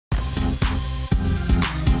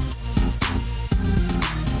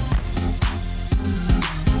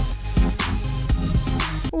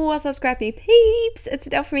What's up, scrappy peeps? It's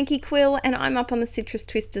Adele from INKIE QUILL, and I'm up on the Citrus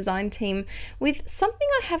Twist design team with something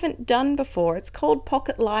I haven't done before. It's called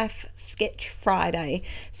Pocket Life Sketch Friday.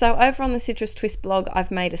 So over on the Citrus Twist blog, I've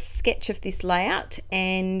made a sketch of this layout,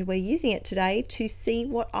 and we're using it today to see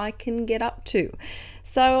what I can get up to.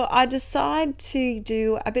 So I decided to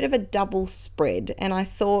do a bit of a double spread, and I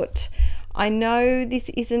thought, I know this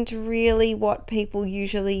isn't really what people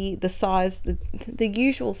usually, the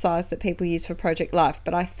usual size that people use for Project Life,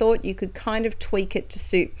 but I thought you could kind of tweak it to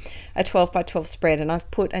suit a 12 by 12 spread, and I've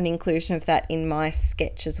put an inclusion of that in my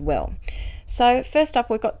sketch as well. So first up,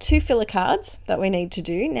 we've got 2 filler cards that we need to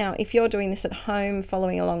do. Now, if you're doing this at home,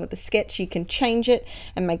 following along with the sketch, you can change it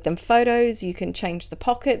and make them photos. You can change the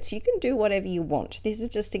pockets. You can do whatever you want. This is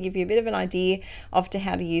just to give you a bit of an idea of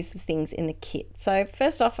how to use the things in the kit. So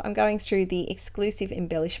first off, I'm going through the exclusive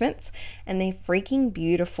embellishments, and they're freaking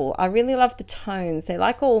beautiful. I really love the tones. They're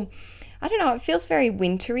like all, I don't know, it feels very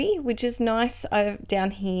wintry, which is nice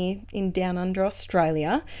down here in down under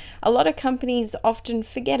Australia. A lot of companies often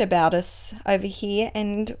forget about us over here,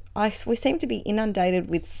 and we seem to be inundated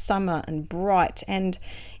with summer and bright, and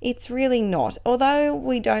it's really not. Although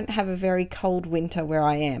we don't have a very cold winter where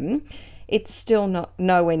I am, it's still not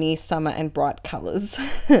nowhere near summer and bright colours.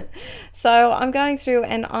 So I'm going through,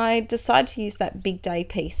 and I decided to use that big day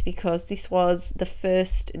piece because this was the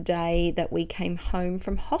first day that we came home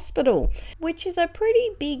from hospital, which is a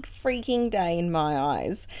pretty big freaking day in my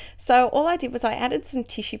eyes. So all I did was I added some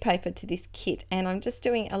tissue paper to this kit, and I'm just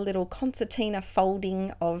doing a little concertina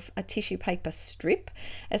folding of a tissue paper strip.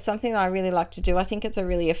 It's something that I really like to do. I think it's a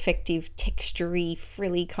really effective textury,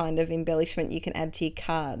 frilly kind of embellishment you can add to your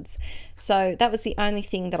cards. So that was the only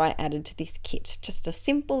thing that I added to this kit, just a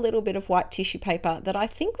simple little bit of white tissue paper that I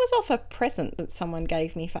think was off a present that someone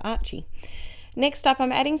gave me for Archie. Next up,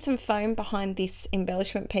 I'm adding some foam behind this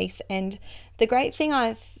embellishment piece, and the great thing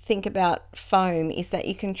I think about foam is that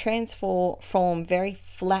you can transform very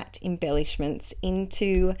flat embellishments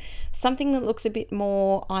into something that looks a bit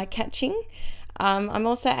more eye-catching. I'm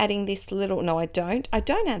also adding this little, no I don't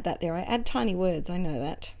add that there, I add tiny words, I know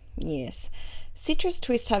that, yes. Citrus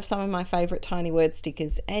Twist have some of my favourite tiny word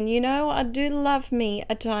stickers, and you know, I do love me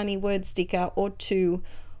a tiny word sticker or 2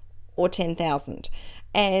 or 10,000.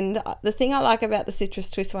 And the thing I like about the Citrus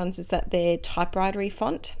Twist ones is that they're typewritery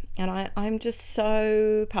font, and I'm just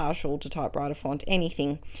so partial to typewriter font.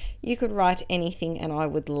 Anything. You could write anything and I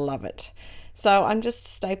would love it. So I'm just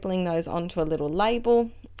stapling those onto a little label,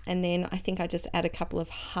 and then I think I just add a couple of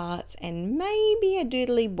hearts and maybe a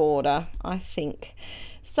doodly border, I think.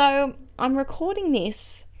 So I'm recording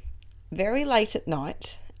this very late at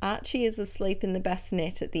night. Archie is asleep in the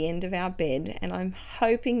bassinet at the end of our bed, and I'm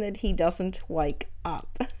hoping that he doesn't wake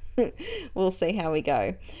up. We'll see how we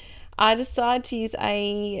go. I decide to use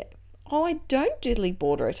I don't doodly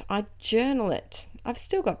border it, I journal it. I've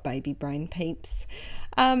still got baby brain, peeps.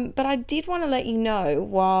 But I did want to let you know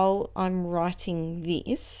while I'm writing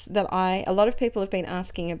this that a lot of people have been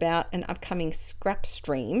asking about an upcoming scrap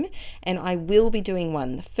stream, and I will be doing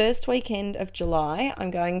one. The first weekend of July,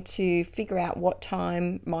 I'm going to figure out what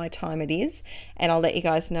time, my time it is, and I'll let you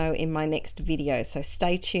guys know in my next video, so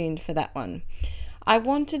stay tuned for that one. I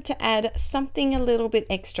wanted to add something a little bit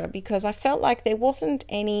extra because I felt like there wasn't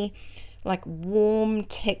any like warm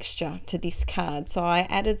texture to this card, so I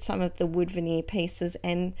added some of the wood veneer pieces,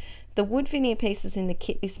 and the wood veneer pieces in the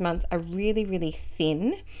kit this month are really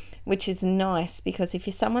thin, which is nice because if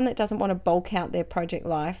you're someone that doesn't want to bulk out their project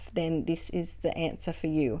life, then this is the answer for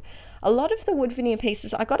you. A lot of the wood veneer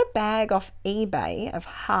pieces, I got a bag off eBay of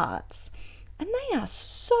hearts, and they are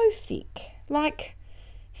so thick, like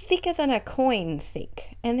thicker than a coin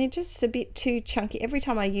thick, and they're just a bit too chunky. Every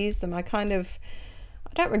time I use them, I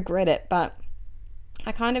don't regret it, but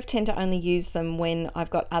I kind of tend to only use them when I've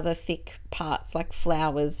got other thick parts like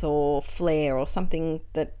flowers or flare or something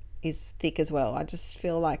that is thick as well. I just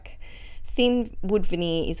feel like thin wood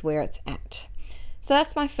veneer is where it's at. So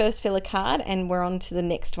that's my first filler card, and we're on to the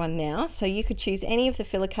next one now. So you could choose any of the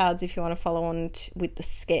filler cards if you want to follow on with the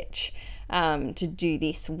sketch to do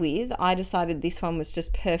this with. I decided this one was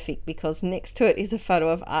just perfect because next to it is a photo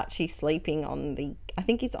of Archie sleeping on I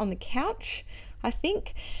think it's on the couch,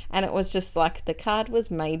 and it was just like the card was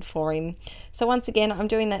made for him. So once again, I'm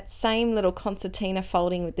doing that same little concertina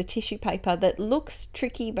folding with the tissue paper that looks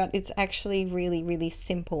tricky, but it's actually really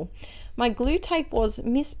simple. My glue tape was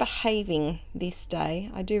misbehaving this day,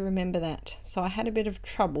 I do remember that, so I had a bit of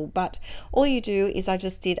trouble, but all you do is I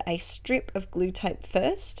just did a strip of glue tape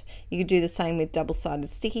first. You could do the same with double-sided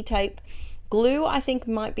sticky tape. Glue, I think,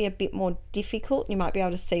 might be a bit more difficult. You might be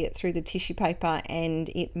able to see it through the tissue paper, and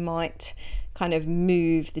it might kind of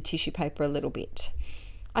move the tissue paper a little bit.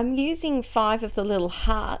 I'm using 5 of the little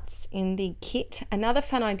hearts in the kit. Another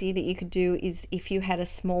fun idea that you could do is if you had a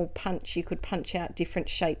small punch, you could punch out different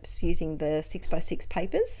shapes using the 6x6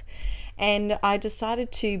 papers. And I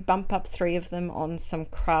decided to bump up 3 of them on some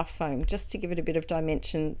craft foam just to give it a bit of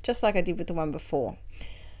dimension, just like I did with the one before.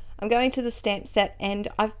 I'm going to the stamp set, and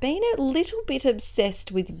I've been a little bit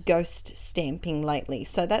obsessed with ghost stamping lately.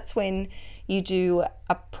 So that's when you do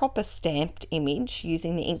a proper stamped image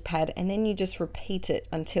using the ink pad, and then you just repeat it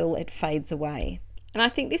until it fades away. And I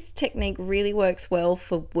think this technique really works well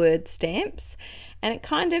for word stamps. And it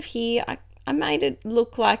kind of here, I made it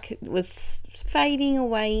look like it was fading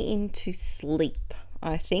away into sleep,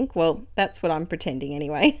 I think. Well, that's what I'm pretending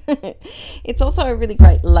anyway. It's also a really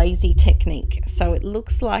great lazy technique. So it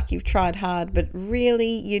looks like you've tried hard, but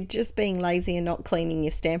really you're just being lazy and not cleaning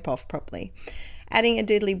your stamp off properly. Adding a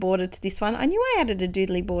doodly border to this one. I knew I added a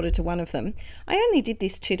doodly border to one of them. I only did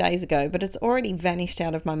this 2 days ago, but it's already vanished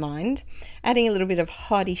out of my mind. Adding a little bit of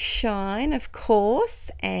Hottie Shine, of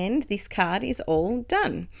course, and this card is all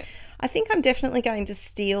done. I think I'm definitely going to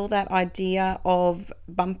steal that idea of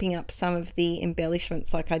bumping up some of the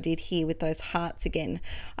embellishments like I did here with those hearts again.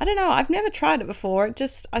 I don't know, I've never tried it before.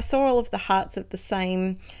 I saw all of the hearts of the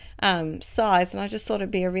same size, and I just thought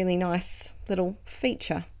it'd be a really nice little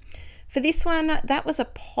feature. For this one, that was a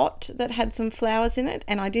pot that had some flowers in it,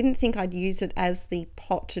 and I didn't think I'd use it as the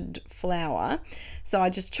potted flower. So I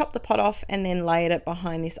just chopped the pot off and then layered it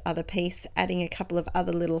behind this other piece, adding a couple of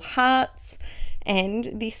other little hearts. And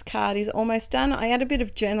this card is almost done. I add a bit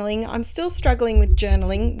of journaling. I'm still struggling with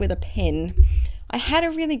journaling with a pen. I had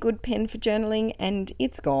a really good pen for journaling and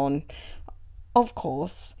it's gone, of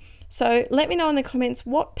course. So let me know in the comments,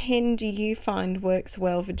 what pen do you find works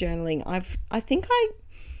well for journaling? I think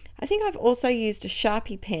I've also used a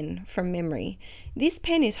Sharpie pen from memory. This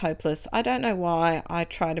pen is hopeless. I don't know why I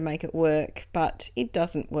try to make it work, but it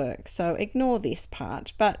doesn't work. So ignore this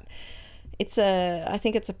part. But I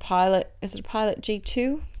think it's a Pilot, is it a Pilot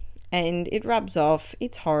G2? And it rubs off.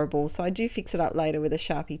 It's horrible. So I do fix it up later with a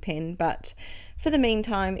Sharpie pen, but for the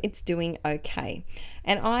meantime, it's doing okay.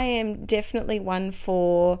 And I am definitely one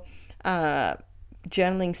for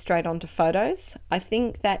journaling straight onto photos. I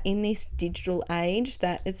think that in this digital age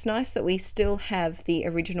that it's nice that we still have the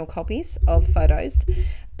original copies of photos,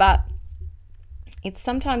 but it's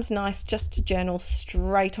sometimes nice just to journal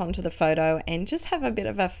straight onto the photo and just have a bit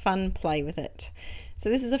of a fun play with it. So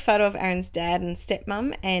this is a photo of Aaron's dad and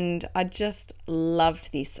stepmom, and I just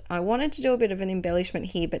loved this. I wanted to do a bit of an embellishment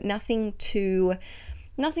here, but nothing too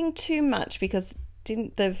much, because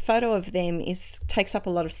the photo of them takes up a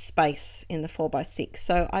lot of space in the 4x6.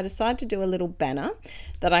 So I decided to do a little banner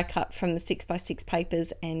that I cut from the 6x6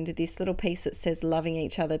 papers and this little piece that says loving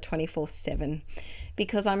each other 24/7,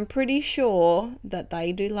 because I'm pretty sure that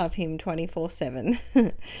they do love him 24/7.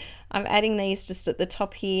 I'm adding these just at the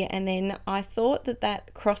top here, and then I thought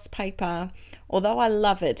that cross paper, although I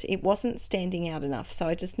love it, it wasn't standing out enough, so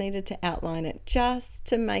I just needed to outline it just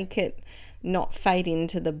to make it not fade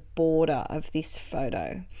into the border of this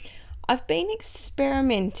photo. I've been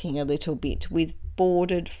experimenting a little bit with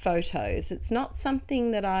bordered photos. It's not something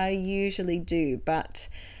that I usually do, but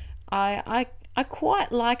I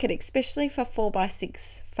quite like it, especially for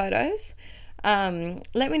 4x6 photos.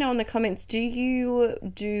 Let me know in the comments, do you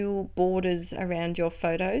do borders around your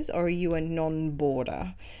photos, or are you a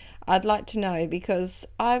non-border? I'd like to know, because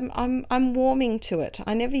I'm warming to it.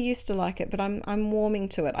 I never used to like it, but I'm warming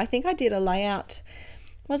to it. I think I did a layout,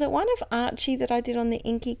 was it one of Archie that I did on the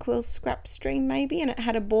INKIE QUILL scrap stream maybe, and it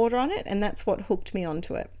had a border on it, and that's what hooked me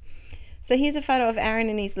onto it. So here's a photo of Aaron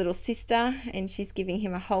and his little sister, and she's giving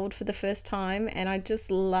him a hold for the first time, and I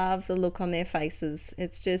just love the look on their faces.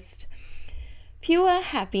 It's just pure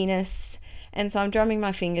happiness. And so I'm drumming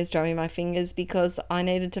my fingers because I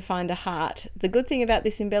needed to find a heart. The good thing about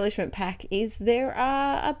this embellishment pack is there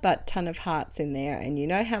are a butt ton of hearts in there, and you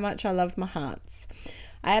know how much I love my hearts.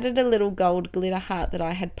 I added a little gold glitter heart that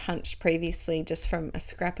I had punched previously just from a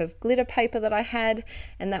scrap of glitter paper that I had,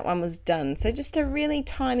 and that one was done. So just a really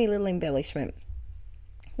tiny little embellishment.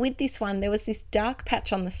 With this one, there was this dark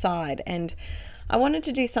patch on the side, and I wanted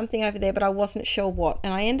to do something over there, but I wasn't sure what,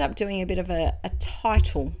 and I ended up doing a bit of a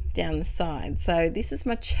title down the side. So this is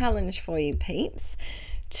my challenge for you peeps,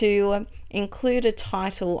 to include a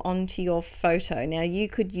title onto your photo. Now you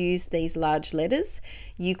could use these large letters,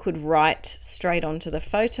 you could write straight onto the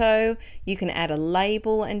photo, you can add a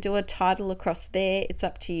label and do a title across there. It's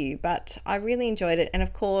up to you, but I really enjoyed it. And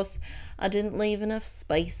of course I didn't leave enough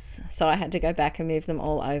space, so I had to go back and move them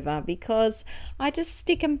all over, because I just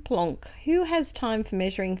stick and plonk. Who has time for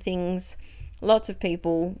measuring things? Lots of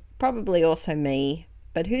people, probably also me,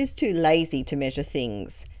 But who's too lazy to measure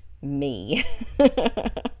things? Me.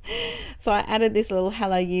 So I added this little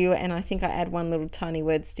hello you, and I think I add one little tiny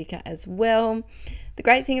word sticker as well. The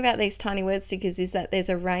great thing about these tiny word stickers is that there's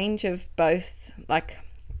a range of both like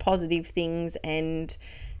positive things and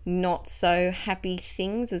not so happy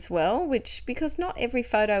things as well, which, because not every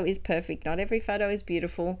photo is perfect, not every photo is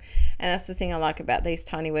beautiful, and that's the thing I like about these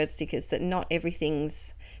tiny word stickers, that not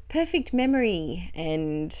everything's perfect memory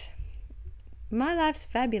and my life's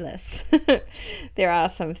fabulous. There are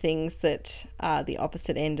some things that are the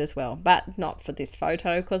opposite end as well, but not for this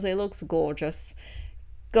photo because it looks gorgeous.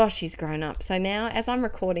 Gosh, he's grown up. So now, as I'm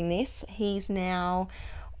recording this, he's now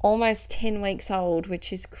almost 10 weeks old,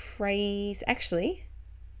 which is crazy. Actually,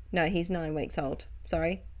 no, he's 9 weeks old.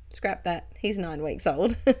 Sorry, scrap that. He's 9 weeks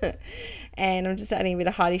old. And I'm just adding a bit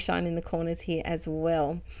of Heidi shine in the corners here as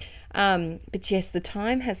well. But yes, the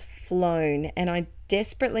time has flown, and I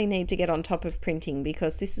desperately need to get on top of printing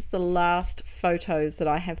because this is the last photos that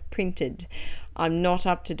I have printed. I'm not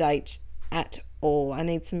up to date at all. I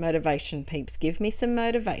need some motivation, peeps. Give me some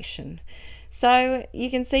motivation. So you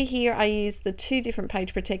can see here I use the 2 different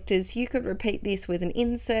page protectors. You could repeat this with an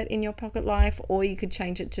insert in your Pocket Life, or you could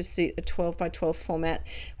change it to suit a 12 by 12 format,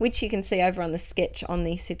 which you can see over on the sketch on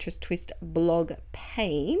the Citrus Twist blog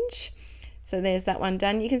page. So there's that one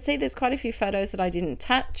done. You can see there's quite a few photos that I didn't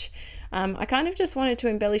touch. I kind of just wanted to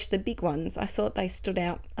embellish the big ones. I thought they stood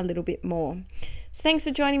out a little bit more. So thanks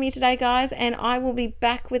for joining me today, guys, and I will be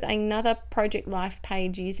back with another Project Life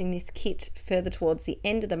page using this kit further towards the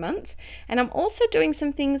end of the month. And I'm also doing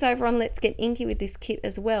some things over on Let's Get Inky with this kit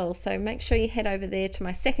as well. So make sure you head over there to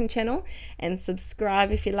my second channel and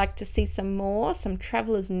subscribe if you'd like to see some more, some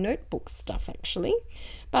Traveler's Notebook stuff actually.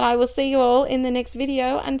 But I will see you all in the next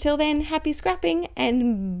video. Until then, happy scrapping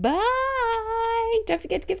and bye. Don't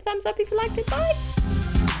forget to give a thumbs up if you liked it. Bye.